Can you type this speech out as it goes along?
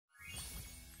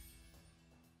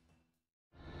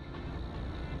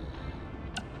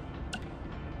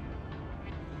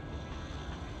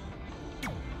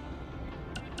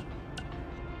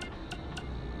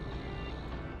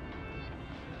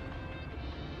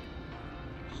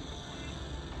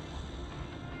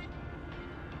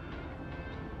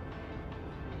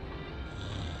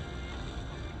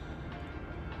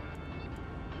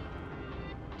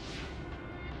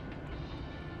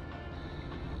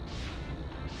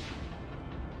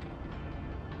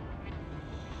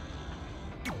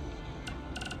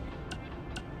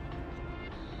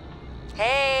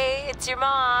it's your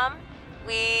mom.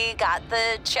 We got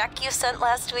the check you sent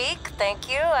last week. Thank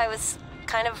you. I was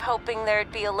kind of hoping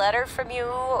there'd be a letter from you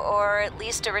or at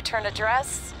least a return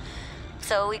address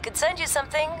so we could send you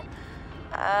something.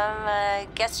 I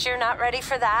guess you're not ready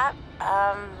for that.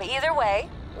 Either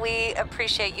way, we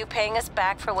appreciate you paying us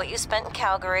back for what you spent in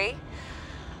Calgary.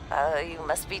 You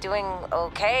must be doing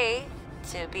okay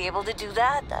to be able to do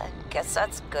that. I guess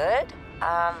that's good.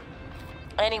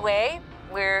 Anyway,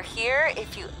 we're here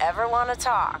if you ever want to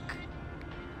talk.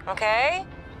 Okay?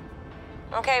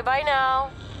 Okay, bye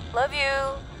now. Love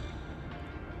you.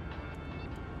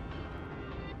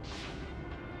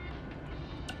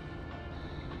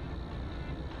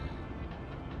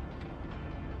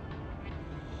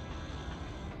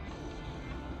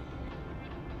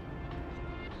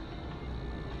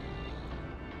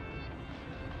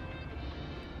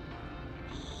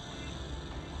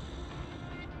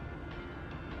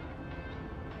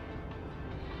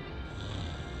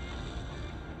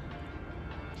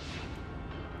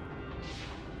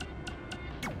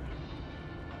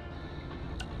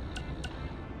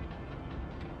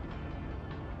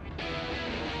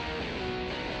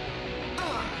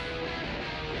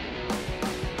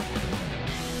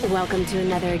 Welcome to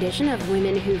another edition of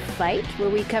Women Who Fight, where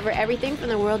we cover everything from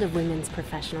the world of women's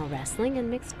professional wrestling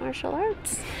and mixed martial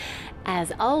arts.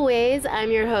 As always,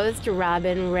 I'm your host,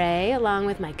 Robin Ray, along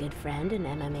with my good friend and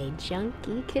MMA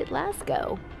junkie, Kit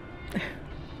Lasko.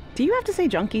 Do you have to say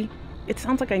junkie? It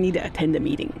sounds like I need to attend a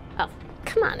meeting. Oh,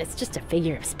 come on, it's just a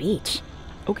figure of speech.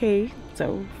 Okay,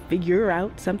 so figure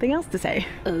out something else to say.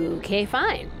 Okay,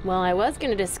 fine. Well, I was going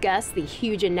to discuss the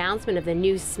huge announcement of the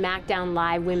new SmackDown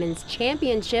Live Women's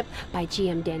Championship by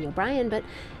GM Daniel Bryan, but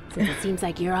since it seems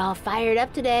like you're all fired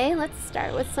up today, let's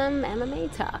start with some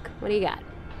MMA talk. What do you got?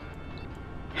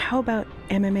 How about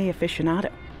MMA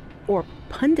aficionado? Or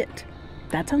pundit?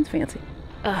 That sounds fancy.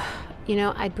 You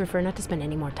know, I'd prefer not to spend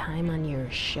any more time on your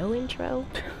show intro.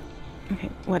 Okay,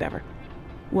 whatever.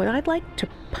 What I'd like to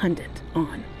pundit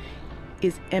on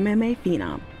is MMA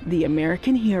phenom, the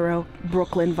American hero,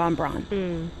 Brooklyn Von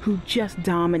Braun, who just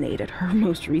dominated her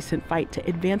most recent fight to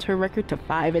advance her record to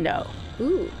 5-0.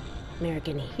 Ooh,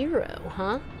 American hero,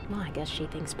 huh? Well, I guess she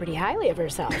thinks pretty highly of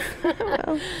herself.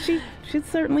 Well, she's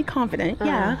certainly confident,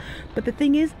 yeah. But the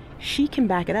thing is, she can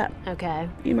back it up. Okay.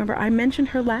 You remember, I mentioned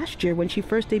her last year when she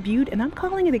first debuted, and I'm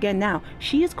calling it again now.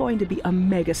 She is going to be a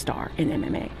megastar in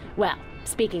MMA. Well,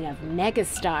 speaking of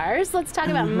megastars, let's talk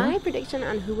about my prediction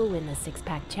on who will win the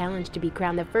six-pack challenge to be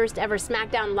crowned the first ever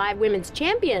SmackDown Live Women's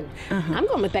Champion. I'm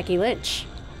going with Becky Lynch.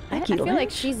 I feel like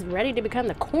she's ready to become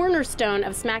the cornerstone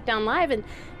of SmackDown Live and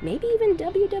maybe even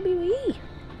WWE.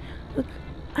 Look,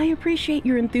 I appreciate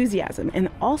your enthusiasm and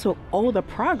also all the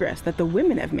progress that the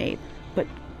women have made, but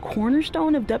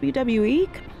cornerstone of WWE?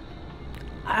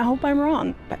 I hope I'm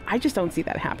wrong, but I just don't see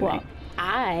that happening. Well,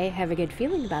 I have a good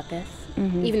feeling about this,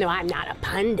 even though I'm not a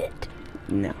pundit.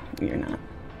 No, you're not.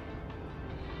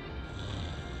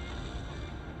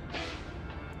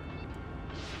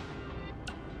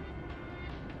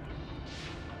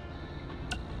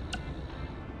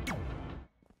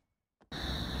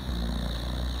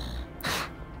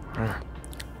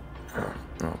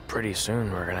 Well, pretty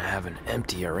soon we're gonna have an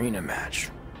empty arena match.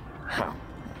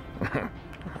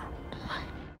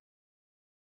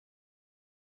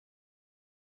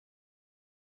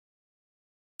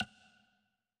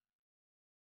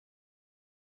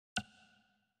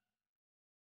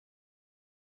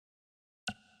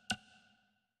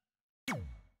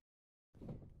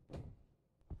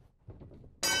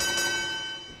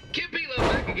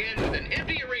 Again with an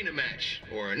empty arena match,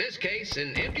 or in this case,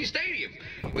 an empty stadium,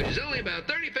 which is only about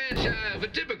 30 fans shy of a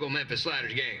typical Memphis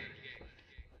Sliders game.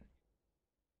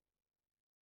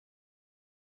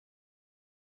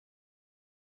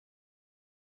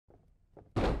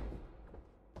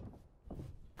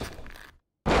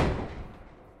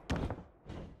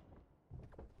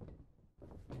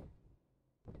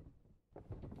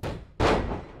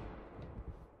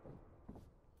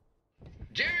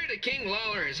 Jerry the King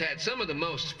Lawler has had some of the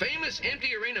most famous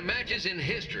empty arena matches in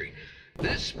history.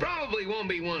 This probably won't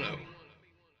be one of them.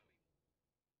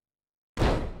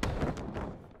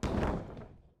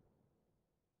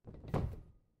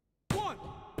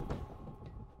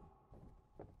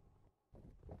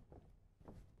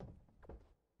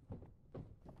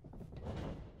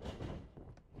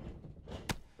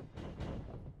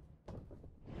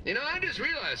 You know, I just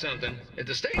realized something. If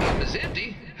the stadium is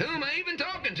empty, who am I even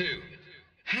talking to?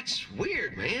 That's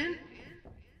weird, man.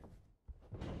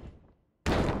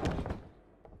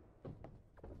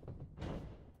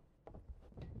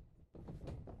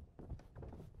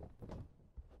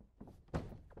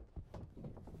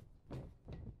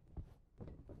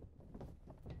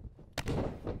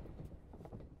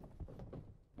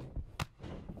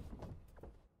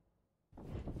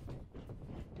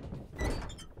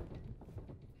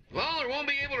 Lawler won't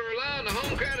be able to rely on the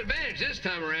home crowd advantage this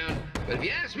time around, but if you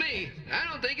ask me, I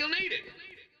don't think he'll need it.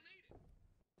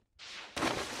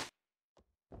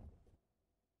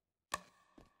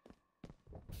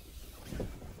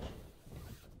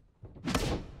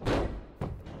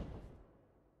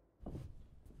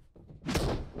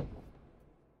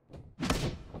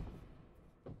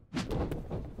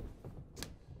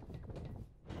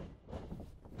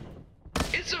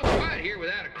 It's so quiet here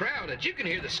without a crowd that you can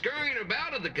hear the scurrying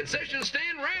about of the concession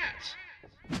stand rats.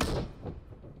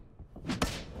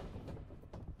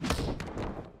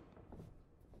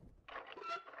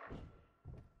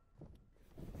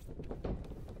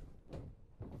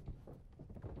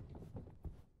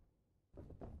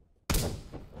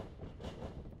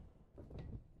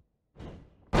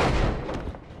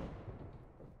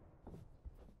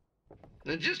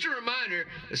 And just a reminder,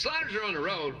 the Sliders are on the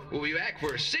road. We'll be back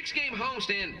for a 6-game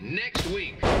homestand next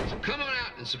week. So come on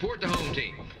out and support the home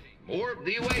team. Or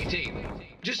the away team.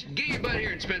 Just get your butt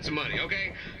here and spend some money,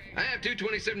 okay? I have 2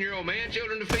 27-year-old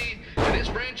man-children to feed, and this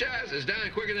franchise is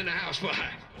dying quicker than a housefly.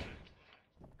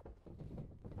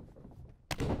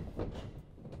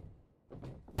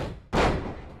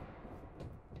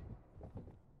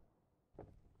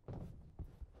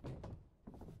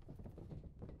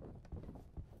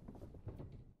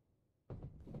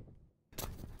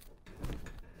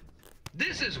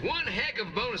 This is one heck of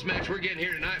a bonus match we're getting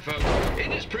here tonight, folks.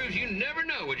 It just proves you never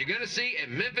know what you're going to see at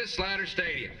Memphis Slider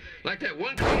Stadium. Like that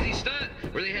one crazy stunt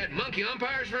where they had monkey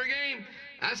umpires for a game.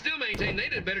 I still maintain they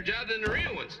did a better job than the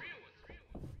real ones.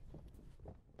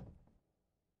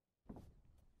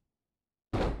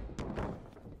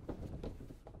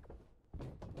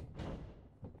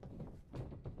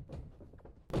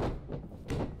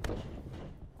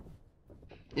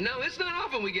 You know, it's not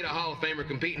often we get a Hall of Famer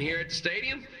competing here at the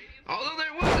stadium. Although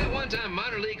there was that one time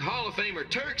minor league Hall of Famer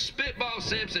Turk Spitball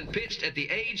Simpson pitched at the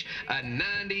age of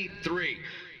 93.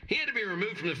 He had to be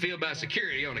removed from the field by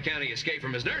security on account he escaped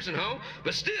from his nursing home,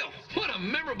 but still, what a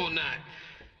memorable night.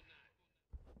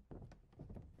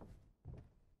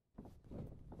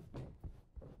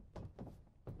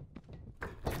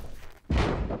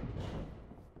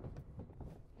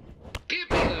 Kip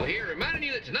Milo here, reminding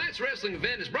you that tonight's wrestling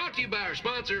event is brought to you by our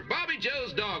sponsor, Bobby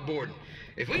Joe's Dog Boarding.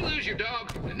 If we lose your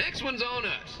dog, the next one's on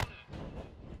us.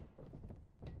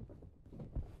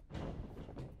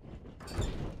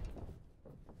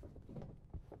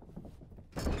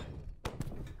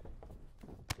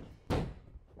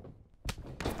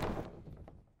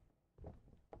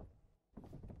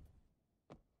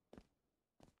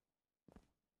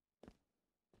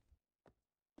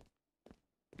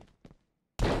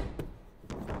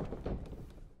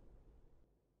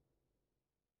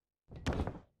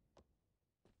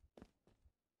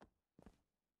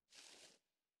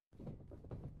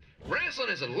 Wrestling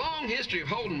has a long history of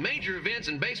holding major events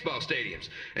in baseball stadiums,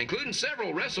 including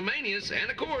several WrestleManias and,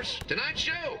 of course, tonight's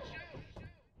show.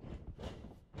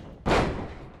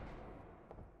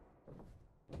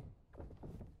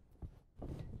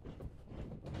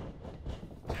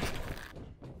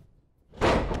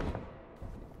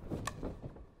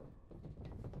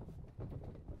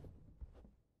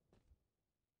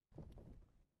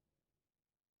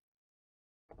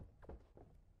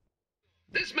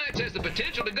 This match has the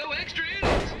potential to go extra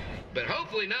innings, but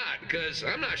hopefully not, because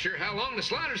I'm not sure how long the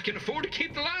Sliders can afford to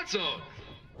keep the lights on.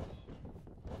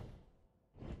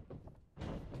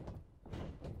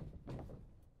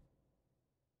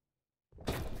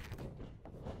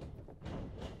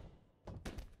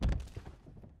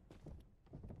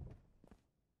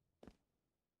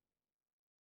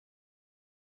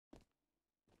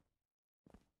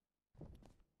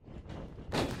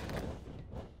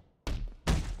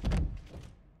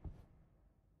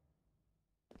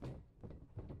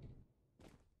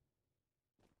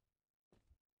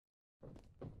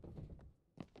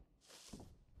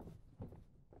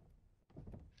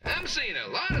 I'm seeing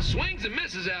a lot of swings and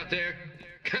misses out there.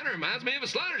 Kind of reminds me of a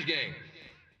Sliders game.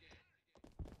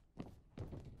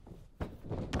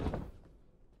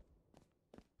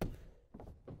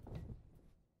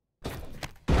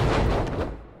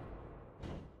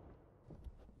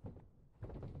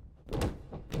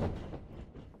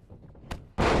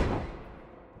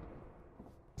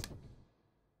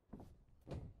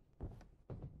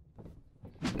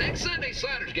 Next Sunday's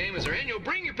Sliders game is our annual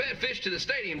Bring Your Pet Fish to the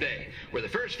Stadium Day, where the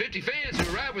first 50 fans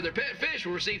who arrive with their pet fish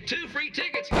will receive 2 free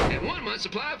tickets and 1 month's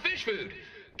supply of fish food.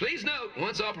 Please note,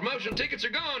 once all promotional tickets are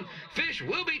gone, fish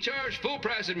will be charged full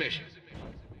price admission.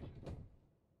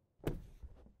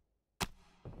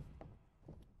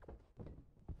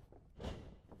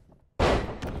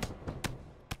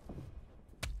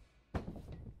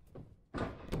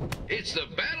 It's the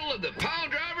battle of the pile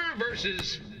driver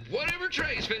versus whatever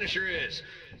Trey's finisher is.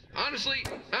 Honestly,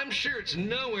 I'm sure it's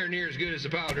nowhere near as good as the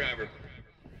pile driver.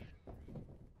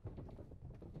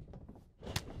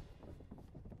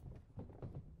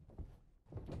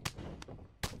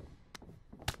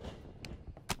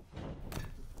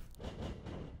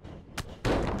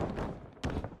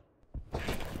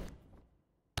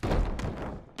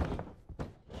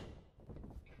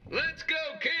 Let's go,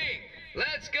 King!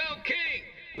 Let's go, King!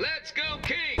 Let's go,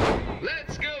 King!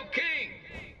 Let's go, King!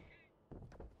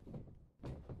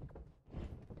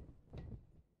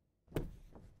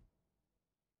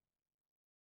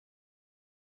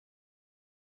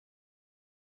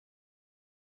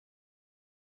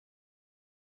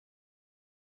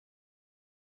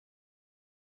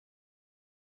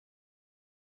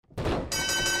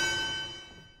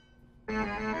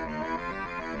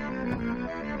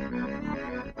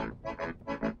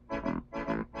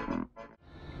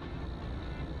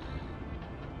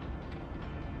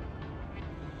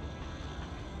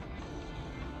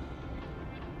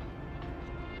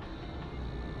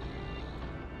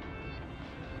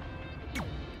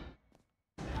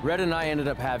 Red and I ended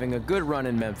up having a good run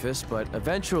in Memphis, but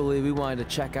eventually we wanted to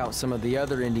check out some of the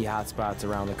other indie hotspots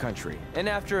around the country. And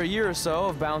after a year or so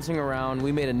of bouncing around,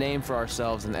 we made a name for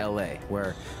ourselves in LA,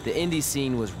 where the indie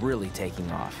scene was really taking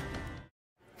off.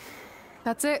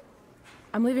 That's it.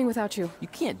 I'm leaving without you. You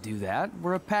can't do that.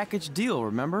 We're a package deal,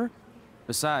 remember?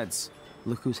 Besides,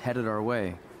 look who's headed our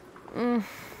way.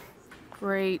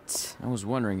 Great. I was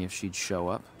wondering if she'd show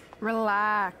up.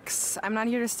 Relax. I'm not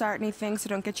here to start anything, so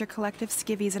don't get your collective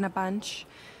skivvies in a bunch.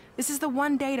 This is the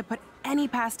one day to put any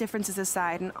past differences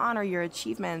aside and honor your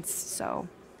achievements, so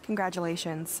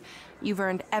congratulations. You've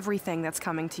earned everything that's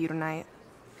coming to you tonight.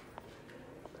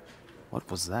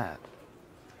 What was that?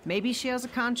 Maybe she has a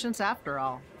conscience after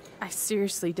all. I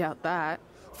seriously doubt that.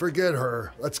 Forget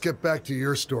her. Let's get back to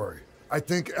your story. I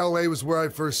think LA was where I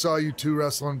first saw you two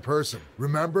wrestle in person.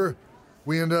 Remember?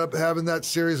 We ended up having that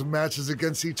series of matches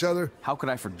against each other. How could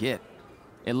I forget?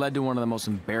 It led to one of the most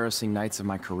embarrassing nights of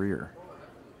my career.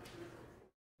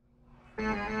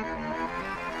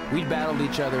 We'd battled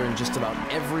each other in just about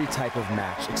every type of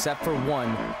match, except for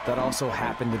one that also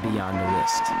happened to be on the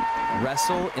list.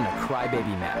 Wrestle in a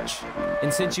crybaby match.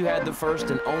 And since you had the first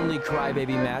and only crybaby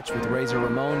match with Razor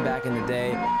Ramon back in the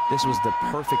day, this was the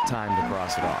perfect time to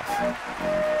cross it off.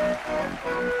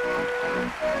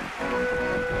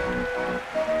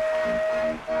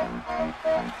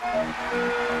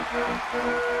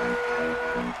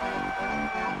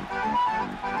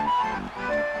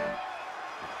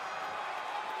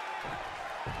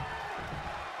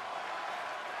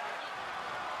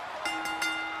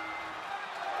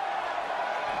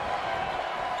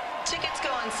 Tickets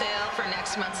go on sale for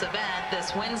next month's event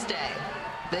this Wednesday.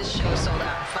 This show sold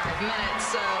out in 5 minutes,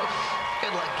 so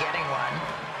good luck getting one.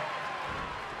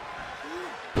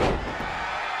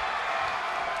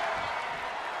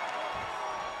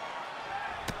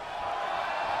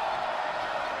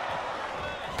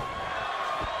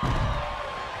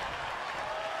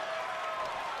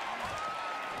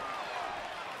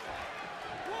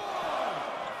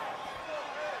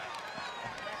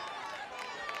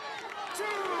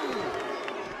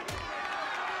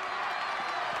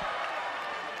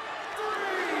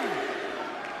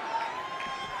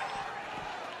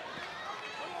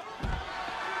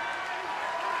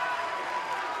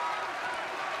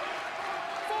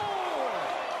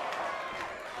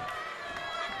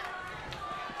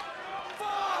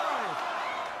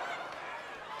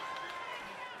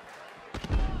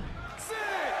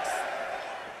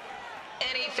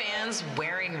 Any fans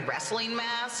wearing wrestling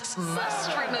masks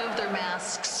must remove their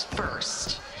masks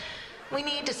first. We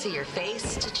need to see your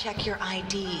face to check your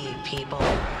ID, people.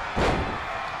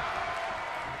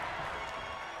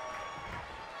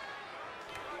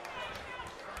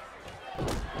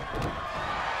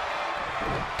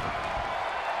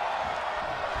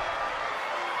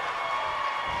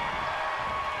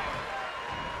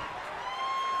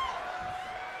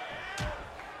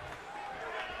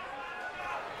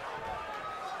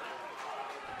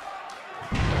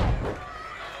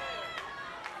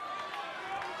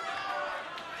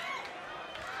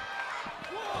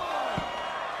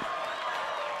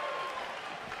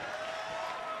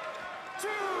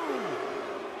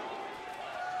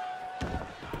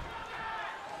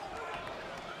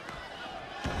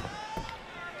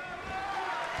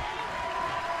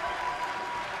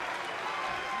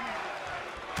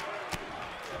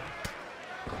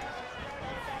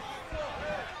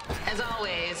 As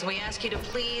always, we ask you to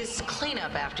please clean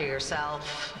up after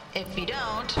yourself. If you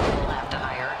don't, we'll have to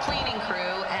hire a cleaning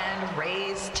crew and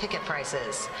raise ticket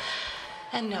prices.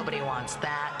 And nobody wants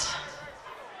that.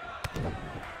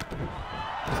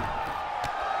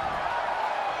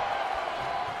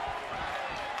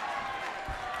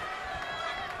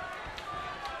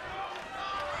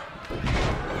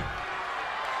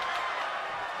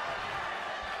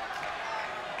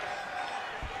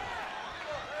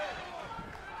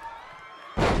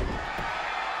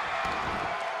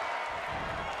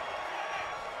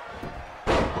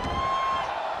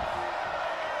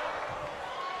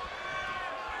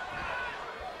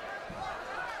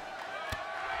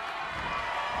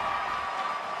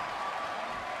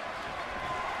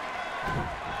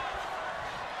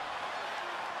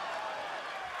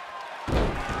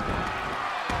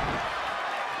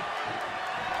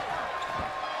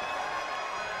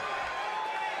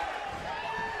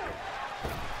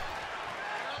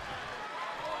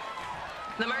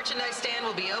 The merchandise stand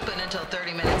will be open until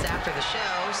 30 minutes after the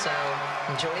show, so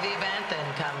enjoy the event,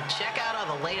 then come check out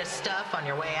all the latest stuff on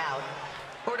your way out.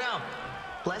 Or don't.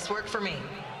 Less work for me.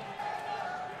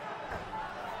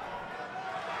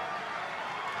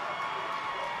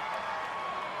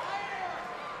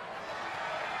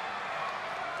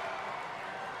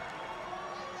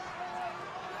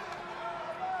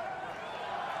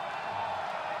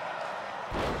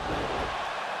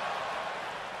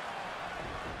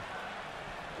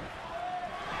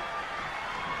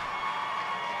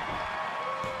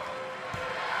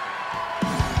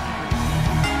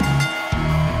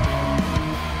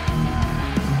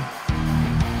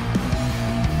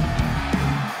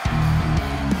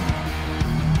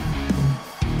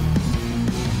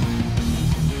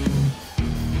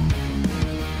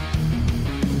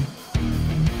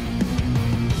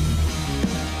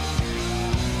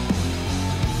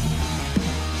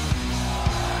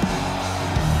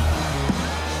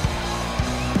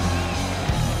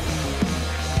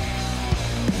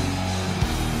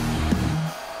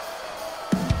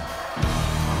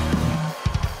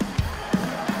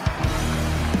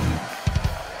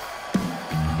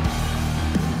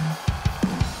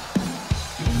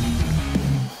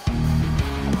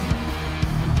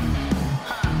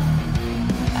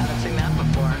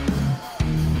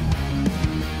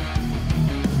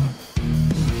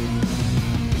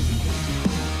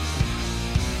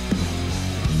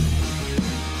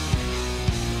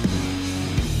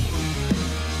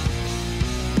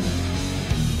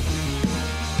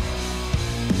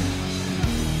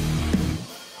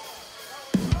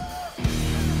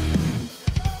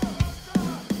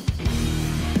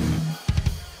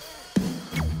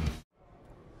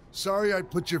 Sorry I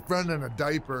put your friend in a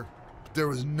diaper, but there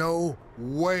was no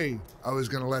way I was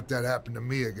gonna let that happen to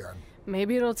me again.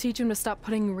 Maybe it'll teach him to stop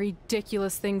putting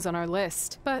ridiculous things on our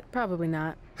list, but probably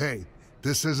not. Hey,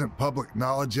 this isn't public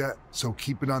knowledge yet, so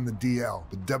keep it on the DL.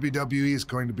 But WWE is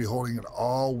going to be holding an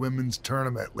all-women's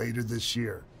tournament later this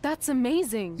year. That's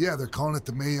amazing. Yeah, they're calling it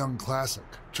the Mae Young Classic.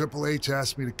 Triple H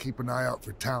asked me to keep an eye out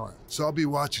for talent, so I'll be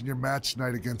watching your match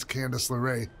tonight against Candice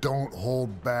LeRae. Don't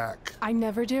hold back. I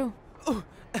never do.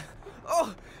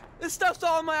 Oh, this stuff's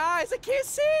all in my eyes. I can't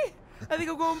see. I think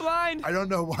I'm going blind. I don't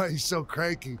know why he's so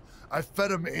cranky. I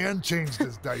fed him and changed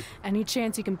his diaper. Any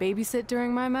chance you can babysit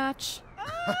during my match?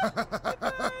 We're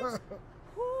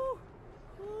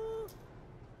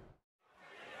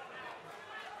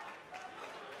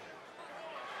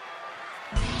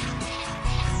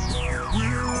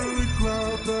really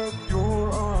glad that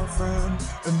you're our friend,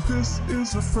 and this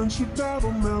is a friendship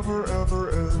that'll never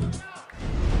ever end.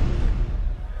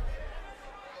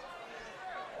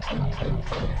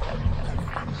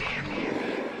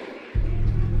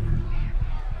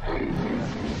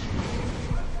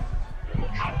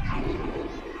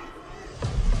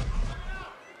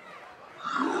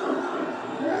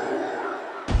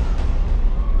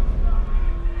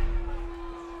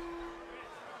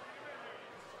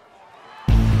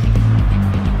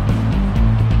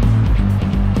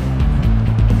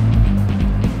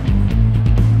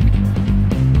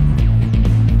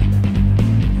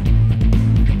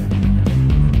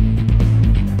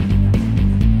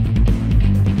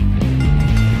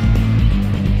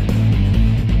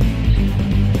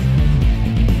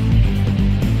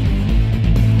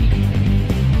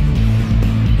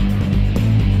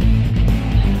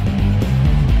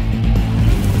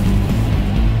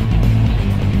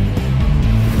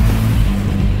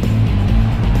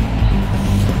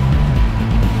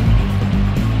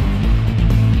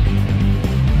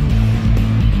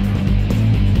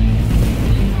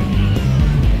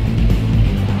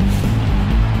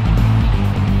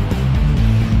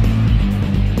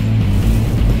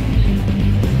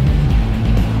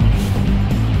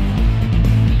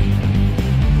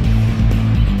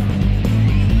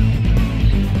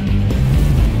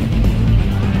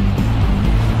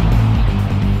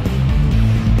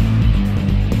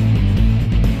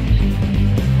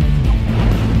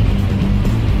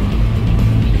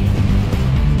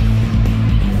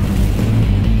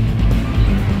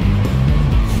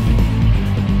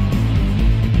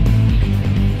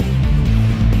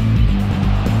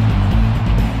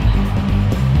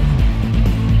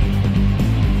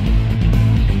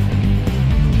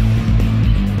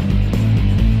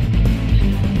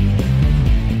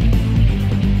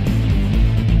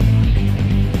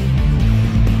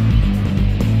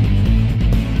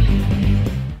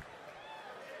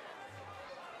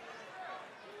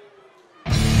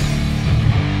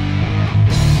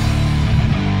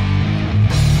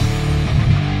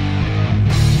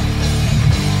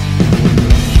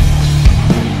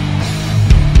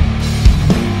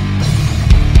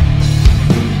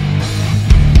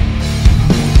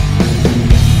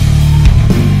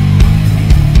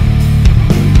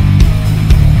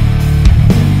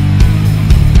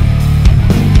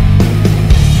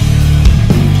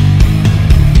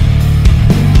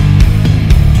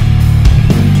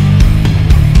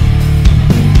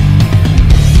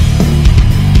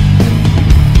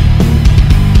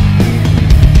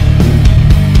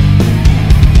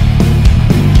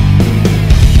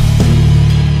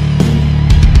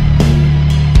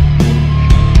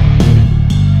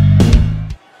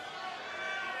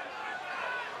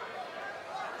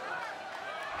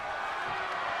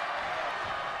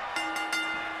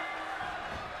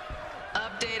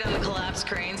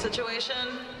 situation?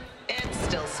 It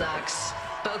still sucks.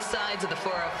 Both sides of the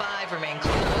 405 remain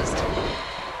closed.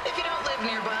 If you don't live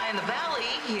nearby in the valley,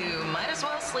 you might as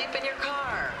well sleep in your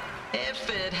car, if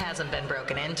it hasn't been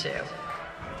broken into.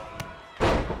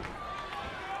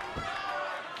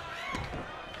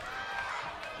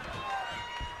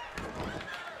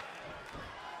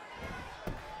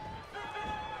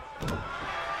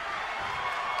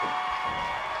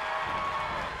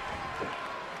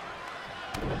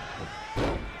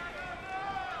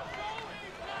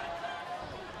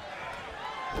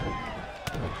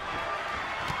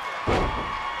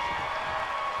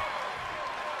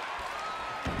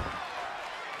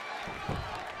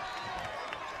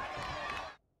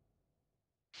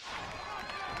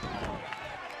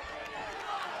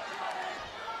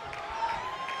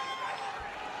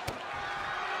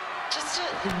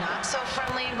 Not so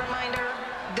friendly reminder,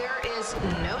 there is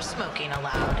no smoking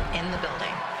allowed in the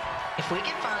building. If we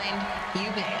get fined,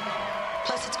 you pay it.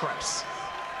 Plus it's gross.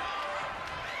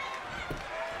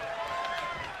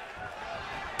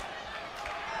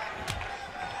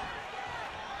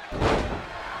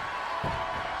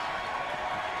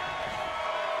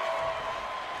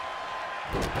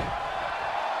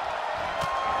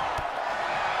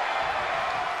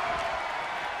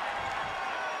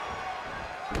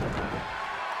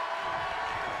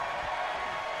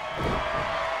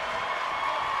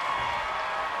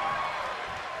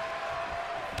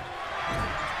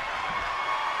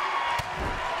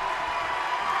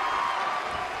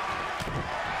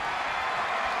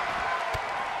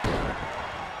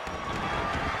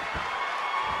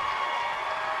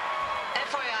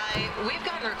 We've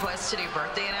gotten requests to do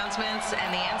birthday announcements,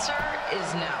 and the answer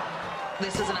is no.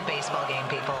 This isn't a baseball game,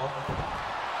 people.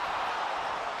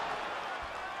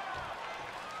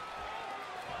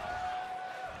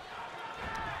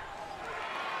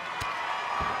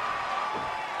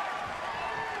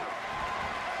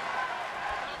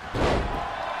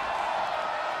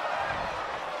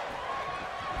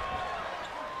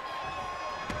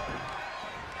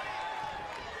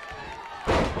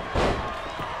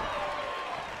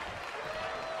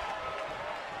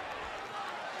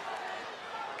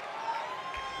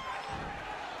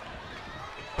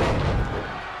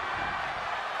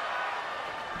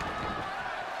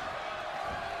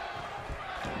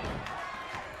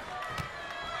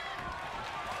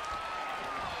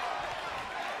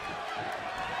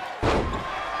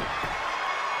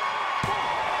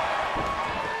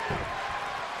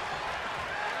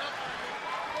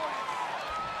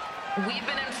 We've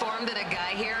been informed that a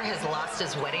guy here has lost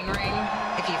his wedding ring.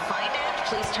 If you find it,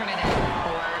 please turn it in,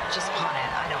 or just pawn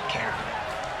it. I don't care.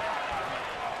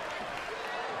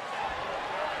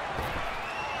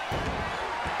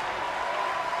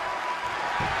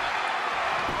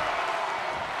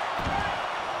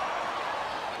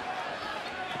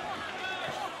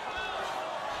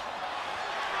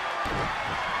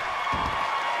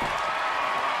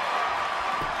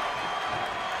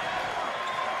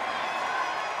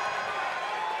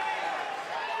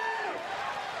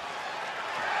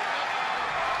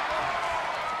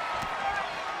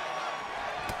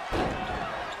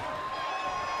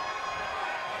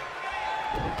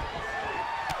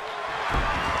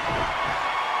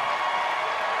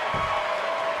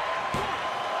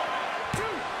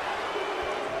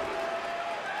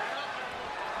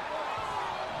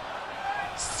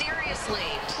 Seriously,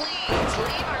 please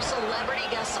leave our celebrity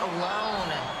guests alone.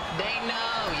 They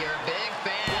know you're big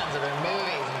fans of their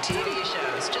movies and TV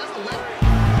shows. Just let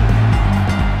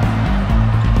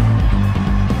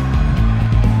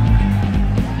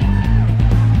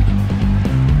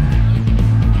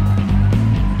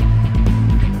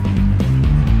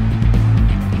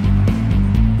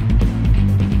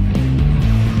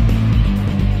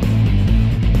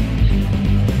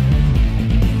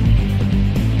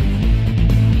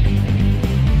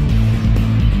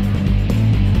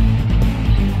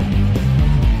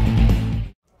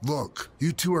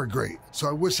You two are great, so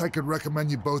I wish I could recommend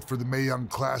you both for the Mae Young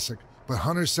Classic, but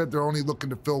Hunter said they're only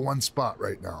looking to fill one spot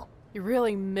right now. You're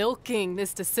really milking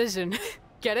this decision.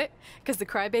 Get it? Because the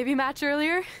crybaby match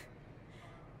earlier?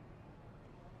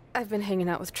 I've been hanging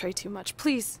out with Trey too much.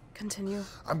 Please, continue.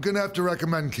 I'm gonna have to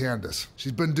recommend Candace.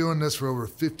 She's been doing this for over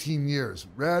 15 years.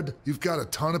 Red, you've got a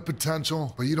ton of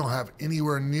potential, but you don't have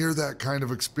anywhere near that kind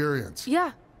of experience.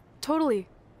 Yeah, totally.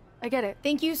 I get it.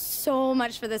 Thank you so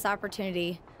much for this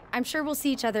opportunity. I'm sure we'll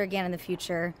see each other again in the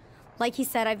future. Like he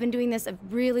said, I've been doing this a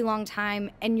really long time,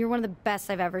 and you're one of the best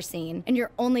I've ever seen. And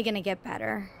you're only gonna get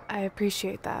better. I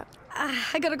appreciate that.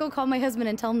 I gotta go call my husband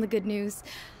and tell him the good news.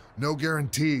 No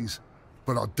guarantees,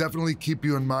 but I'll definitely keep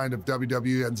you in mind if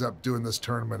WWE ends up doing this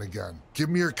tournament again. Give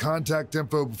me your contact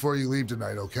info before you leave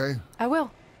tonight, okay? I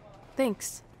will.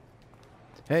 Thanks.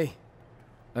 Hey,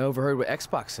 I overheard what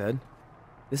Xbox said.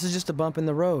 This is just a bump in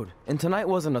the road, and tonight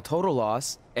wasn't a total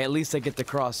loss. At least I get to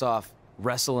cross off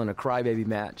wrestle in a crybaby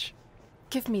match.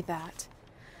 Give me that.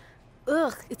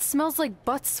 Ugh, it smells like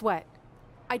butt sweat.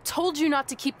 I told you not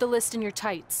to keep the list in your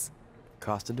tights.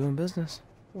 Cost of doing business.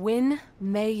 Win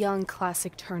Mae Young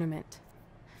Classic Tournament.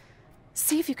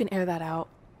 See if you can air that out.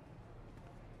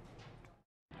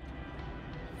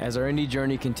 As our indie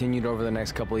journey continued over the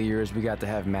next couple of years, we got to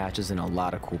have matches in a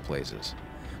lot of cool places.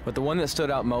 But the one that stood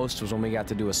out most was when we got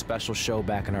to do a special show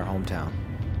back in our hometown.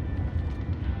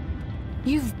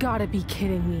 You've got to be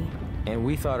kidding me. And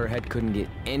we thought our head couldn't get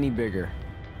any bigger.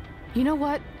 You know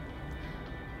what?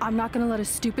 I'm not gonna let a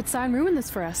stupid sign ruin this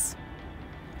for us.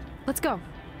 Let's go.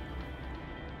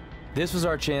 This was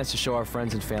our chance to show our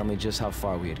friends and family just how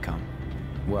far we had come.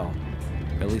 Well,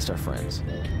 at least our friends.